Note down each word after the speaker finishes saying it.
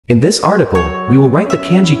In this article, we will write the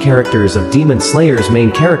kanji characters of Demon Slayer's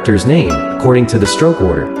main character's name, according to the stroke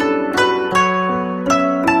order.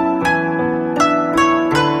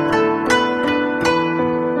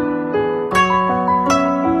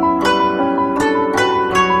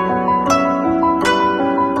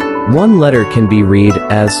 One letter can be read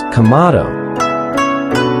as Kamado.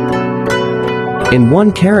 In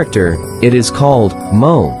one character, it is called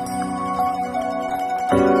Mo.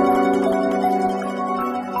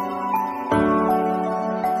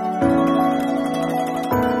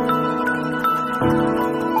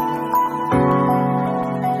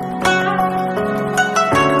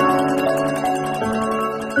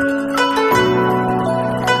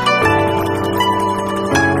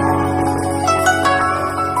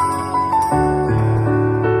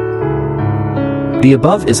 The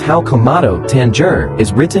above is how Kamado Tanger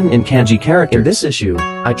is written in kanji characters. In this issue,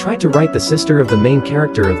 I tried to write the sister of the main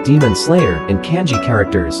character of Demon Slayer in kanji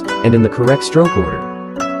characters, and in the correct stroke order.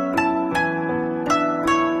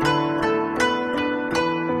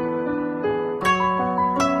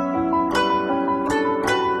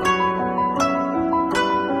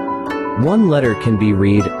 One letter can be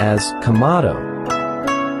read as Kamado.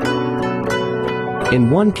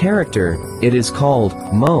 In one character, it is called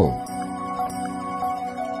Mo.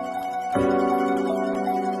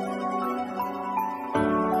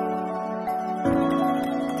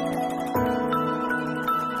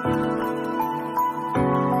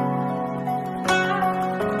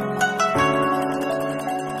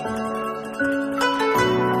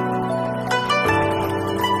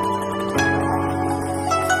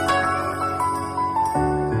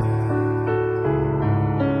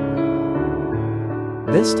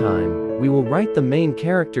 This time, we will write the main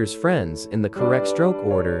character's friends in the correct stroke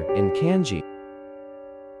order in kanji.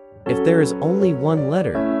 If there is only one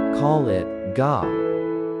letter, call it ga.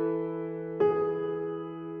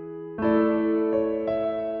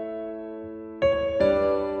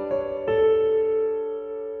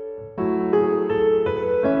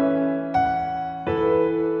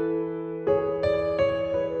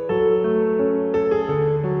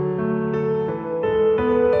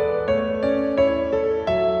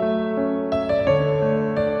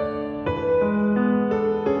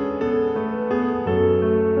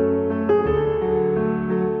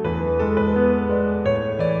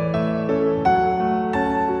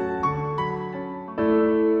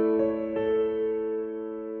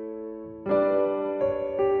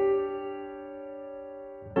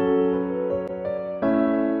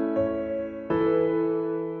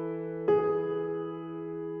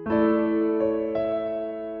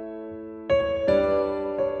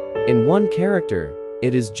 In one character,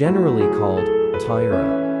 it is generally called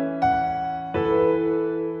Taira.